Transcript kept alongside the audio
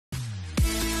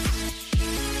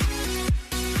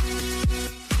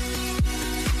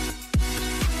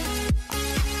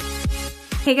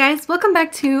Hey guys, welcome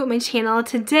back to my channel.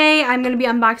 Today I'm going to be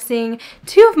unboxing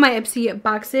 2 of my Ipsy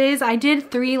boxes. I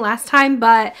did 3 last time,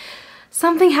 but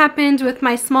something happened with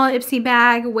my small Ipsy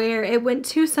bag where it went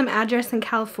to some address in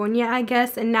California, I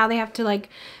guess, and now they have to like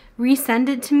resend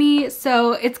it to me,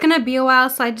 so it's gonna be a while.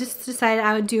 So I just decided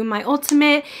I would do my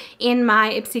ultimate in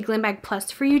my Ipsy Glam Bag Plus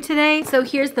for you today. So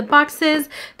here's the boxes.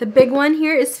 The big one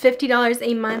here is $50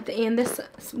 a month, and this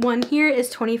one here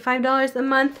is $25 a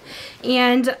month,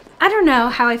 and I don't know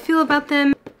how I feel about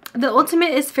them. The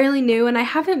ultimate is fairly new and I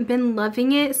haven't been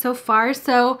loving it so far,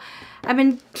 so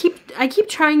I keep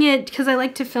trying it because I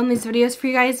like to film these videos for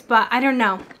you guys, but I don't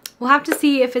know. We'll have to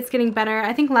see if it's getting better.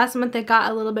 I think last month it got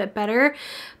a little bit better,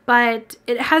 but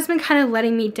it has been kind of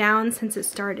letting me down since it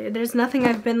started. There's nothing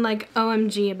I've been like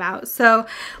OMG about. So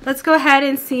let's go ahead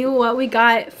and see what we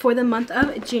got for the month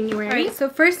of January. Alright, so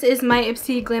first is my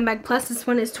Ipsy Glam Bag Plus. This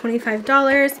one is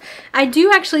 $25. I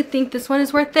do actually think this one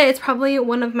is worth it. It's probably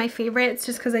one of my favorites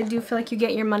just because I do feel like you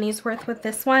get your money's worth with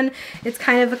this one. It's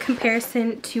kind of a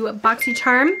comparison to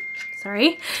BoxyCharm.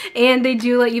 Sorry, and they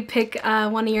do let you pick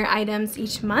one of your items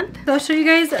each month. So I'll show you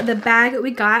guys the bag we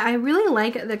got. I really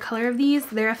like the color of these.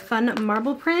 They're a fun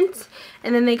marble print,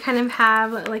 and then they kind of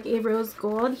have like a rose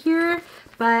gold here,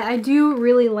 but I do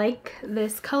really like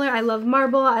this color. I love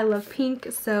marble, I love pink,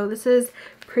 so this is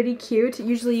pretty cute.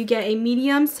 Usually you get a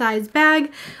medium size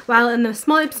bag, while in the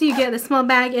small Ipsy you get the small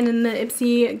bag, and in the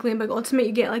Ipsy Glam Bag Ultimate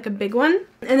you get like a big one.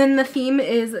 And then the theme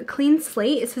is clean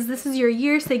slate. It says this is your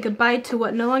year, say goodbye to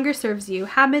what no longer serves you.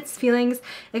 Habits, feelings,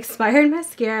 expired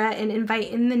mascara, and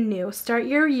invite in the new. Start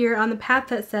your year on the path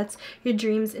that sets your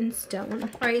dreams in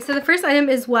stone. Alright, so the first item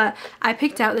is what I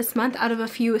picked out this month out of a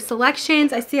few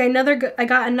selections. I see I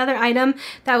got another item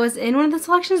that was in one of the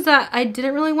selections that I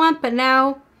didn't really want, but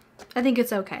now I think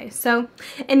it's okay. So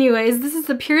anyways, this is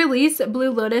the PURLISSE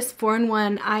Blue Lotus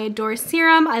 4-in-1 I Adore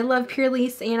Serum. I love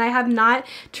PURLISSE and I have not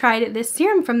tried this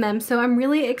serum from them, so I'm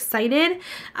really excited.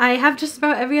 I have just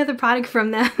about every other product from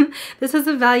them. This has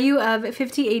a value of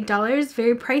 $58,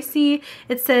 very pricey.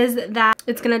 It says that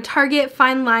it's going to target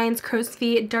fine lines, crow's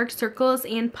feet, dark circles,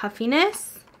 and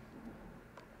puffiness.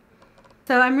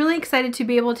 So I'm really excited to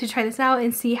be able to try this out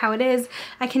and see how it is.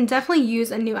 I can definitely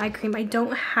use a new eye cream. I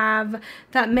don't have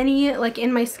that many like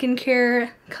in my skincare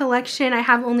collection. I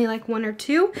have only like 1 or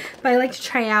 2, but I like to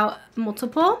try out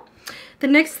multiple. The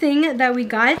next thing that we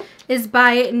got is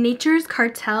by Nature's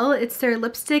Cartel. It's their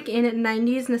lipstick in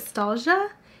 90s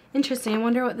nostalgia. Interesting. I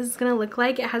wonder what this is going to look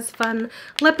like. It has fun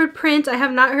leopard print. I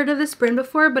have not heard of this brand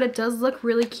before, but it does look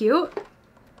really cute.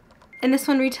 And this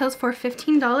one retails for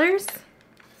 $15.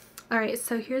 Alright,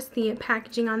 so here's the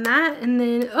packaging on that, and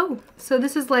then, oh, so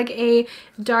this is like a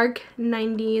dark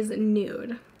 90s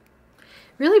nude.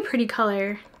 Really pretty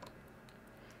color.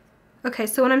 Okay,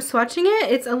 so when I'm swatching it,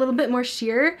 it's a little bit more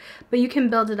sheer, but you can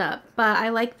build it up. But I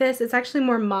like this. It's actually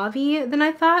more mauve-y than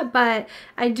I thought, but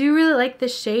I do really like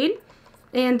this shade,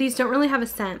 and these don't really have a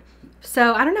scent.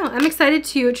 So I don't know, I'm excited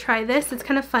to try this. It's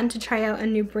kind of fun to try out a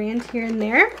new brand here and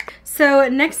there. So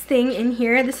next thing in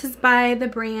here, this is by the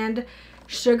brand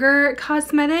Sugar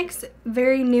Cosmetics,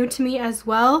 very new to me as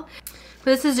well.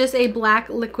 But this is just a black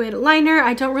liquid liner.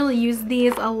 I don't really use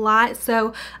these a lot,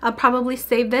 so I'll probably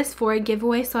save this for a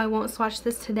giveaway, so I won't swatch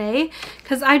this today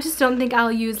because I just don't think I'll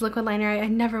use liquid liner. I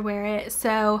never wear it,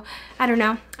 so I don't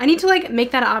know. I need to like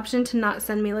make that an option to not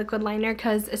send me liquid liner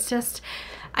because it's just,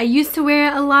 I used to wear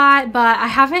it a lot, but I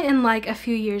haven't in like a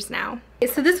few years now.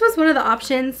 So this was one of the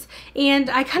options, and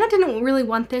I kind of didn't really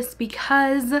want this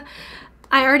because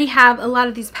I already have a lot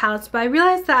of these palettes, but I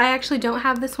realized that I actually don't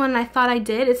have this one, and I thought I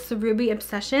did. It's the Ruby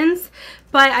Obsessions,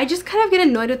 but I just kind of get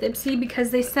annoyed with Ipsy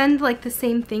because they send like the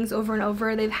same things over and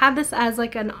over. They've had this as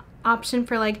like an option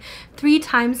for like 3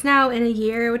 times now in a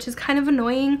year, which is kind of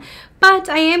annoying, but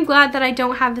I am glad that I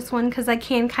don't have this one because I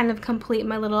can kind of complete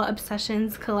my little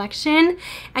Obsessions collection.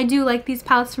 I do like these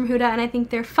palettes from Huda, and I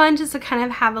think they're fun just to kind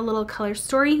of have a little color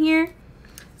story here.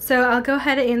 So I'll go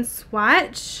ahead and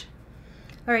swatch.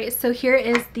 Alright, so here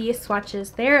is the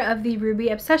swatches there of the Ruby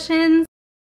Obsessions.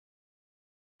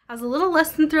 I was a little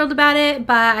less than thrilled about it,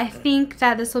 but I think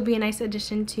that this will be a nice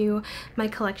addition to my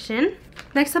collection.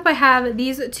 Next up I have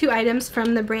these 2 items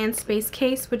from the brand Space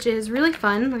Case, which is really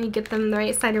fun. Let me get them the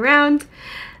right side around.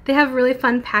 They have really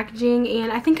fun packaging,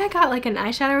 and I think I got like an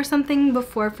eyeshadow or something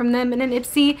before from them in an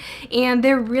Ipsy, and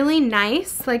they're really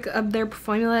nice. Like their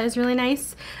formula is really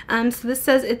nice. So this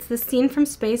says it's the Scene from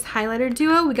Space highlighter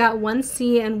duo. We got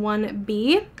 1C and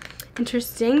 1B.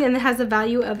 Interesting, and it has a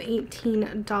value of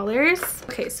 $18.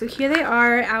 Okay, so here they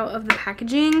are out of the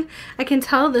packaging. I can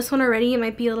tell this one already, it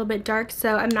might be a little bit dark,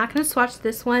 so I'm not going to swatch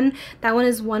this one. That one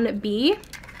is 1B.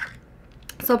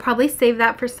 So I'll probably save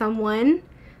that for someone.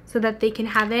 so that they can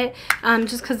have it,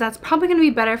 just because that's probably going to be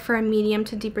better for a medium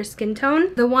to deeper skin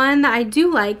tone. The one that I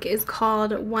do like is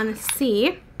called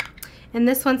 1C. And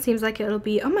this one seems like it'll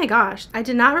be, oh my gosh, I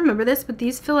did not remember this, but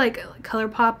these feel like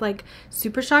ColourPop, like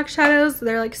Super Shock shadows.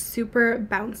 They're like super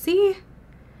bouncy.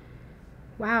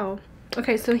 Wow.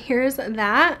 Okay, so here's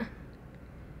that.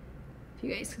 If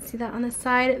you guys can see that on the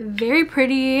side. Very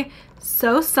pretty,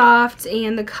 so soft,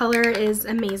 and the color is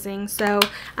amazing. So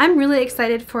I'm really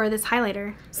excited for this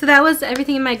highlighter. So that was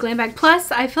everything in my Glam Bag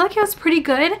Plus. I feel like it was pretty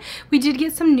good. We did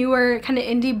get some newer kind of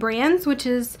indie brands, which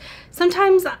is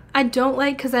sometimes I don't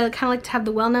like because I kind of like to have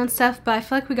the well-known stuff, but I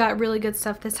feel like we got really good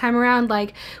stuff this time around,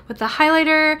 like with the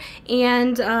highlighter,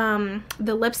 and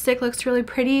the lipstick looks really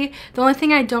pretty. The only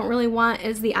thing I don't really want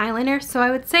is the eyeliner, so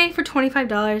I would say for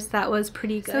 $25 that was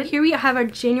pretty good. So here we have our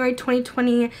January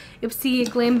 2020 Ipsy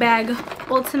Glam Bag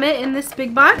Ultimate in this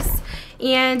big box,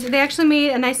 and they actually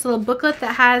made a nice little booklet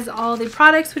that has all the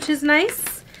products, which is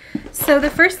nice. So the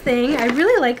first thing, I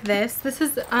really like this. This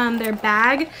is their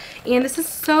bag, and this is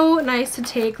so nice to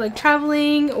take like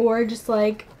traveling, or just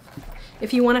like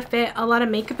if you want to fit a lot of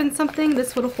makeup in something,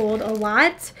 this would hold a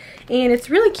lot. And it's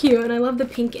really cute, and I love the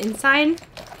pink inside.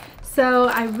 So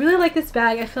I really like this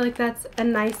bag. I feel like that's a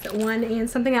nice one and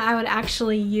something that I would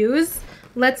actually use.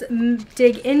 Let's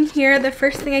dig in here. The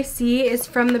first thing I see is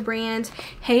from the brand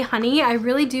Hey Honey. I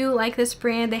really do like this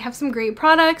brand. They have some great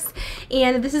products,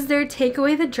 and this is their Take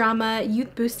Away the Drama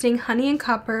Youth Boosting Honey and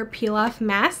Copper Peel Off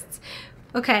Masks.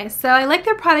 Okay, so I like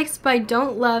their products, but I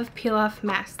don't love peel off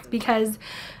masks because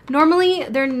normally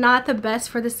they're not the best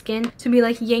for the skin to be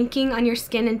like yanking on your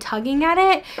skin and tugging at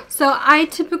it. So I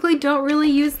typically don't really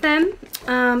use them.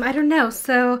 I don't know.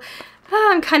 So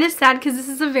I'm kind of sad because this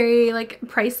is a very like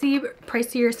pricier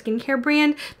skincare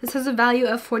brand. This has a value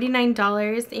of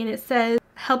 $49, and it says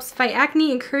helps fight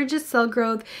acne, encourages cell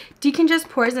growth, decongest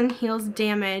pores, and heals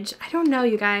damage. I don't know,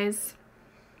 you guys.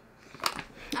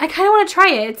 I kind of want to try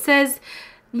it. It says,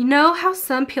 you know how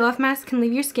some peel off masks can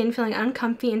leave your skin feeling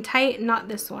uncomfy and tight? Not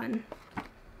this one.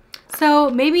 So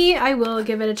maybe I will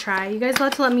give it a try. You guys will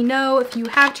have to let me know if you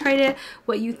have tried it,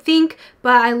 what you think.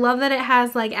 But I love that it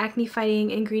has like acne fighting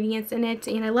ingredients in it,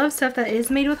 and I love stuff that is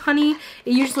made with honey.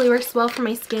 It usually works well for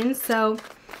my skin, so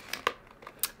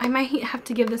I might have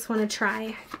to give this one a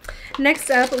try.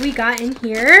 Next up, we got in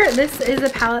here, this is a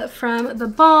palette from the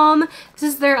BALM. This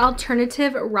is their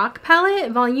Alternative Rock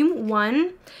Palette, Volume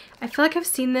 1. I feel like I've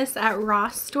seen this at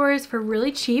Ross stores for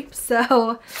really cheap,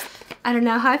 so I don't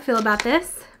know how I feel about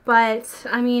this. But,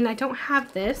 I mean, I don't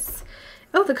have this.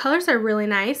 Oh, the colors are really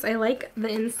nice. I like the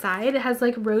inside. It has,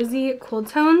 like, rosy cool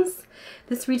tones.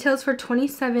 This retails for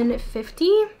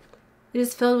 $27.50. It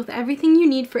is filled with everything you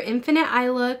need for infinite eye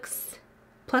looks,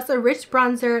 plus a rich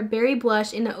bronzer, berry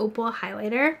blush, and an opal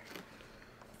highlighter.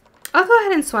 I'll go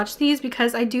ahead and swatch these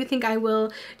because I do think I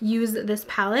will use this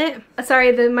palette.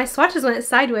 Sorry, my swatches went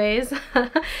sideways.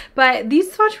 But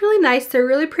these swatch really nice. They're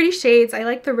really pretty shades. I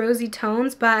like the rosy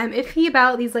tones, but I'm iffy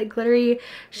about these like glittery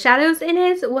shadows in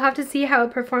it. We'll have to see how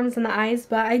it performs in the eyes,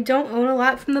 but I don't own a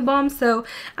lot from the BALM, so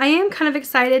I am kind of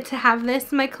excited to have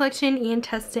this in my collection and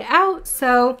test it out.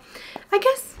 So I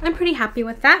guess I'm pretty happy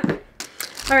with that.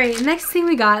 Alright, next thing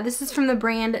we got, this is from the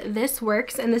brand This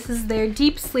Works, and this is their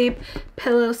Deep Sleep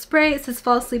Pillow Spray. It says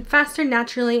fall asleep faster,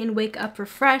 naturally, and wake up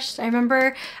refreshed. I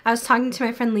remember I was talking to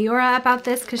my friend Leora about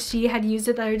this because she had used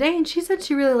it the other day, and she said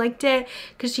she really liked it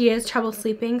because she has trouble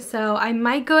sleeping. So I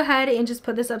might go ahead and just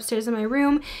put this upstairs in my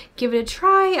room, give it a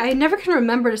try. I never can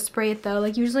remember to spray it though.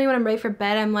 Like usually when I'm ready for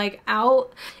bed, I'm like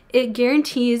out. It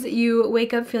guarantees you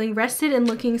wake up feeling rested and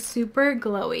looking super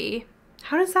glowy.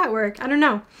 How does that work? I don't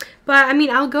know. But, I mean,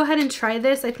 I'll go ahead and try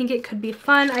this. I think it could be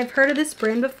fun. I've heard of this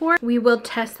brand before. We will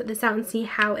test this out and see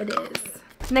how it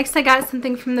is. Next, I got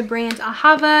something from the brand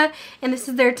AHAVA, and this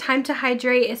is their Time to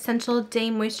Hydrate Essential Day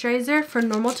Moisturizer for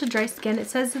normal to dry skin. It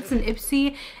says it's an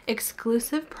Ipsy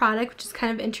exclusive product, which is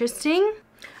kind of interesting.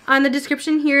 On the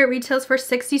description here, it retails for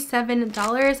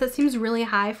 $67. That seems really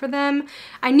high for them.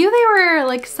 I knew they were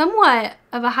like somewhat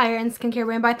of a higher end skincare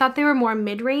brand, but I thought they were more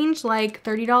mid-range, like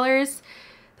 $30.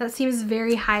 That seems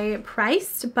very high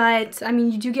priced, but I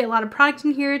mean, you do get a lot of product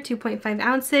in here, 2.5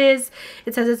 ounces.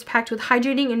 It says it's packed with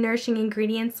hydrating and nourishing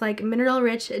ingredients like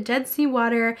mineral-rich Dead Sea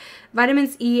water,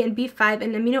 vitamins E and B5,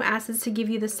 and amino acids to give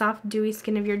you the soft, dewy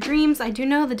skin of your dreams. I do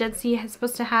know the Dead Sea is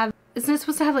supposed to have, isn't it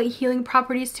supposed to have like healing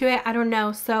properties to it? I don't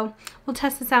know, so we'll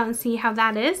test this out and see how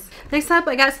that is. Next up,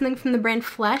 I got something from the brand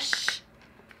Flesh.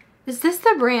 Is this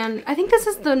the brand? I think this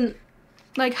is the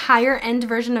like higher end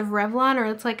version of Revlon, or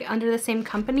it's like under the same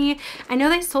company. I know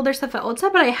they sold their stuff at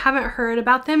Ulta, but I haven't heard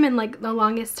about them in like the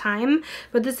longest time.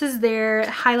 But this is their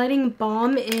highlighting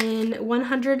balm in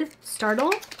 100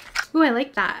 Startle. Ooh, I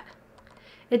like that.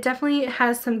 It definitely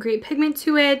has some great pigment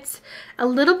to it. A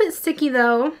little bit sticky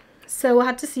though, so we'll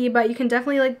have to see, but you can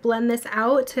definitely like blend this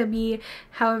out to be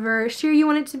however sheer you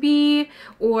want it to be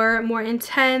or more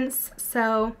intense.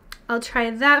 So I'll try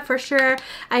that for sure.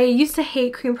 I used to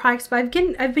hate cream products, but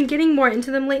I've been getting more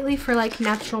into them lately for like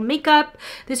natural makeup.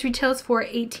 This retails for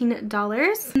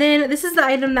 $18. And then this is the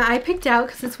item that I picked out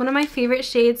because it's one of my favorite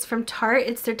shades from Tarte.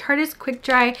 It's their Tarte's Quick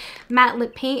Dry Matte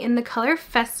Lip Paint in the color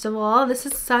Festival. This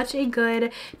is such a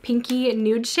good pinky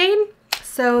nude shade.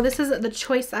 So this is the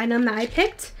choice item that I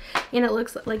picked, and it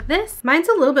looks like this. Mine's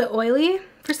a little bit oily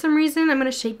for some reason. I'm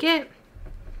gonna shake it.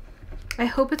 I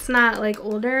hope it's not like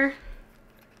older.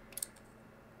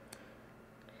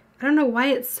 I don't know why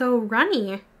it's so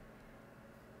runny.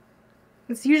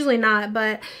 It's usually not,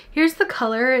 but here's the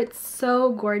color. It's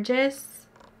so gorgeous.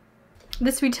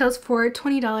 This retails for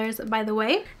 $20, by the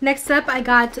way. Next up, I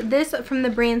got this from the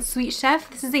brand Sweet Chef.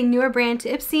 This is a newer brand to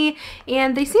Ipsy,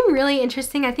 and they seem really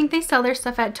interesting. I think they sell their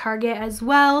stuff at Target as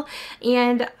well,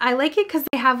 and I like it because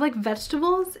they have like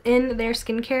vegetables in their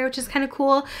skincare, which is kind of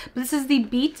cool. But this is the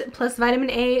BEET plus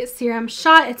Vitamin A Serum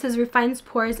Shot. It says refines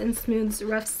pores and smooths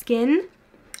rough skin.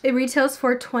 It retails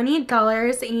for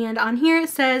 $20, and on here it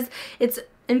says it's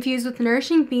infused with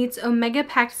nourishing beets,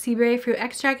 omega-packed seaberry fruit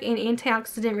extract, and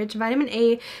antioxidant-rich vitamin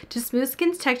A to smooth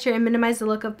skin's texture and minimize the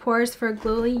look of pores for a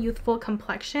glowy, youthful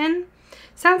complexion.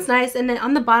 Sounds nice. And then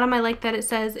on the bottom, I like that it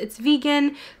says it's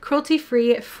vegan,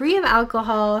 cruelty-free, free of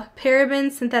alcohol,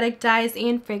 parabens, synthetic dyes,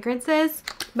 and fragrances.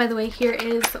 By the way, here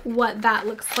is what that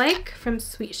looks like from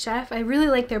Sweet Chef. I really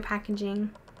like their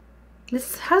packaging.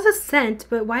 This has a scent,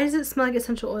 but why does it smell like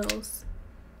essential oils?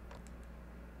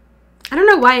 I don't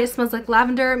know why it smells like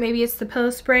lavender. Maybe it's the pillow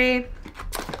spray.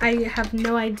 I have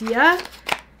no idea.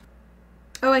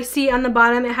 Oh, I see on the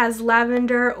bottom it has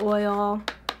lavender oil.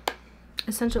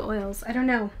 Essential oils. I don't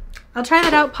know. I'll try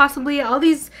that out possibly. All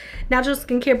these natural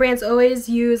skincare brands always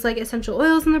use like essential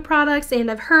oils in the products, and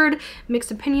I've heard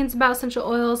mixed opinions about essential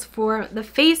oils for the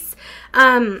face.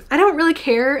 I don't really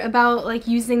care about like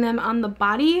using them on the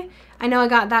body. I know I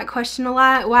got that question a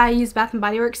lot, why I use Bath and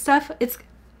Body Works stuff.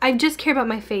 I just care about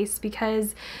my face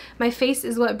because my face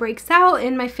is what breaks out,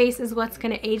 and my face is what's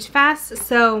going to age fast.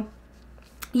 So,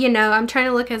 you know, I'm trying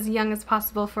to look as young as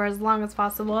possible for as long as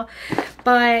possible.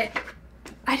 But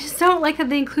I just don't like that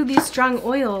they include these strong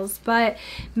oils. But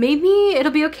maybe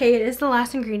it'll be okay. It is the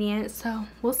last ingredient, so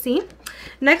we'll see.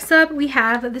 Next up, we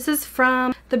have, this is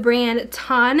from the brand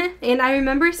TANN, and I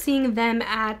remember seeing them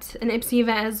at an Ipsy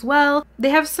event as well. They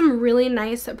have some really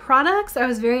nice products. I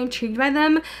was very intrigued by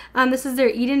them. This is their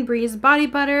Eden Breeze Body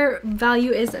Butter.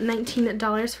 Value is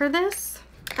 $19 for this.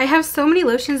 I have so many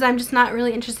lotions, I'm just not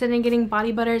really interested in getting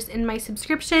body butters in my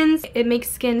subscriptions. It makes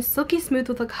skin silky smooth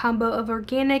with a combo of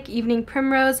organic evening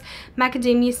primrose,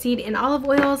 macadamia seed, and olive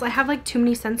oils. I have like too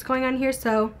many scents going on here,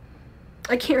 so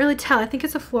I can't really tell. I think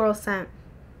it's a floral scent.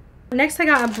 Next, I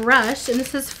got a brush, and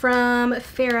this is from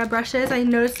FARRAH brushes. I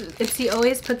noticed Ipsy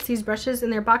always puts these brushes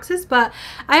in their boxes, but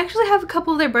I actually have a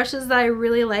couple of their brushes that I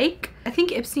really like. I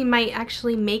think Ipsy might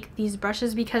actually make these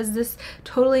brushes because this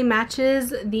totally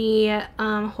matches the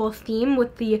whole theme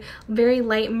with the very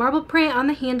light marble print on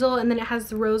the handle, and then it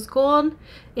has rose gold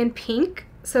and pink.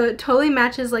 So it totally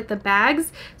matches like the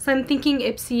bags. So I'm thinking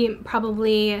Ipsy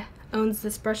probably owns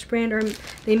this brush brand, or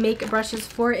they make brushes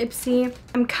for Ipsy.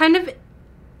 I'm kind of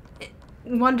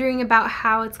wondering about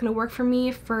how it's going to work for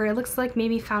me for, it looks like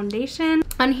maybe foundation.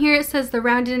 On here it says the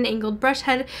rounded and angled brush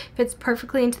head fits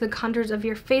perfectly into the contours of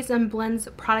your face and blends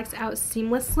products out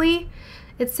seamlessly.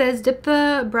 It says dip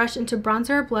the brush into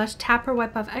bronzer or blush, tap or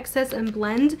wipe off excess, and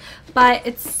blend. But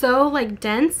it's so like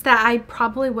dense that I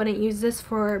probably wouldn't use this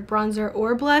for bronzer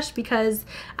or blush because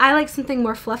I like something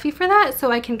more fluffy for that,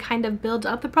 so I can kind of build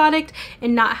up the product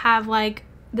and not have like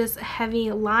this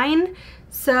heavy line.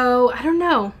 So I don't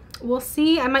know. We'll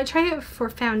see. I might try it for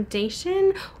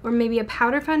foundation or maybe a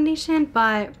powder foundation,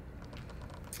 but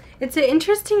it's an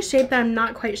interesting shape that I'm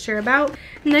not quite sure about.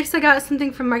 Next, I got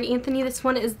something from Marc Anthony. This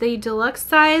one is the deluxe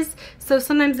size. So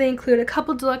sometimes they include a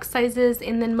couple deluxe sizes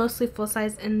and then mostly full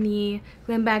size in the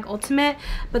Glam Bag Ultimate.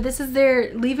 But this is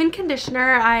their leave-in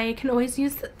conditioner. I can always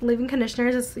use leave-in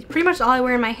conditioners. It's pretty much all I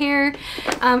wear in my hair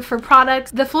for products.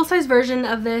 The full-size version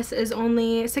of this is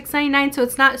only $6.99, so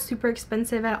it's not super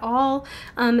expensive at all.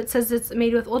 It says it's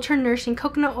made with ultra-nourishing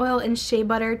coconut oil and shea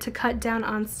butter to cut down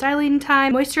on styling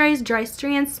time, moisturize dry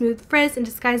strands, smooth frizz, and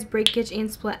disguise breakage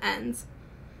and split ends.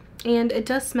 And it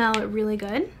does smell really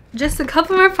good. just a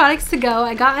couple more products to go.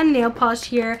 I got a nail polish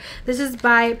here. This is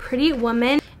by Pretty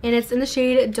Woman, and it's in the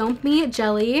shade Don't Be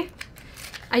Jelly.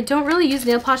 I don't really use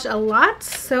nail polish a lot,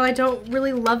 so I don't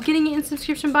really love getting it in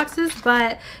subscription boxes,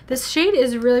 but this shade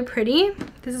is really pretty.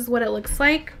 This is what it looks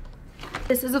like.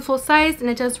 This is a full size and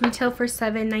it does retail for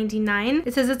 $7.99.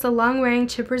 It says it's a long-wearing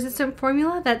chip-resistant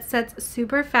formula that sets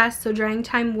super fast so drying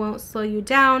time won't slow you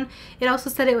down. It also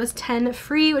said it was 10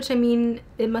 free, which I mean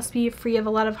it must be free of a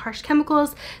lot of harsh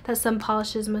chemicals that some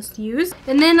polishes must use.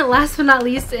 And then last but not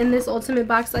least, in this ultimate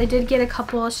box, I did get a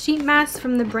couple sheet masks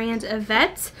from the brand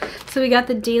AVETTE. So we got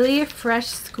the Daily Fresh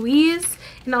Squeeze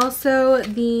and also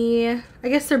the, I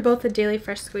guess they're both the Daily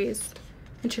Fresh Squeeze.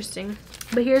 Interesting.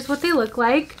 But here's what they look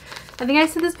like. I think I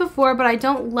said this before, but I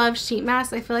don't love sheet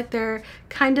masks. I feel like they're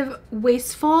kind of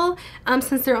wasteful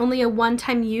since they're only a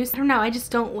one-time use. I don't know, I just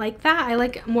don't like that. I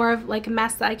like more of like a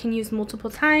mask that I can use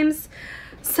multiple times.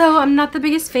 So I'm not the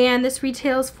biggest fan. This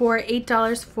retails for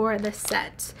 $8 for the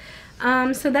set.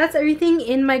 So that's everything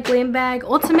in my Glam Bag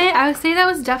Ultimate. I would say that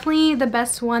was definitely the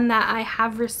best one that I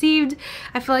have received.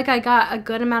 I feel like I got a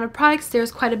good amount of products.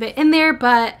 There's quite a bit in there,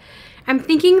 but I'm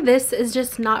thinking this is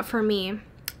just not for me.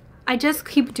 I just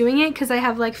keep doing it because I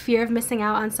have like fear of missing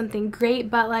out on something great,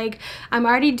 but like I'm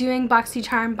already doing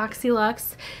BoxyCharm,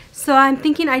 BoxyLuxe, so I'm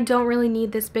thinking I don't really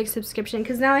need this big subscription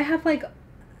because now I have like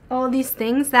all these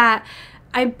things that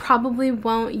I probably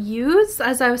won't use,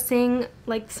 as I was saying,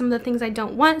 like some of the things I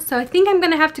don't want. So I think I'm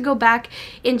gonna have to go back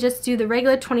and just do the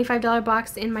regular $25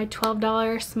 box in my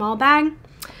 $12 small bag.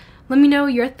 Let me know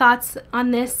your thoughts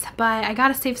on this, but I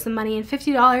gotta save some money and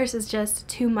 $50 is just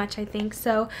too much, I think.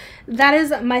 So that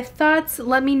is my thoughts.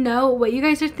 Let me know what you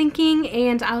guys are thinking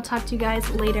and I'll talk to you guys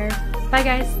later. Bye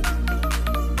guys.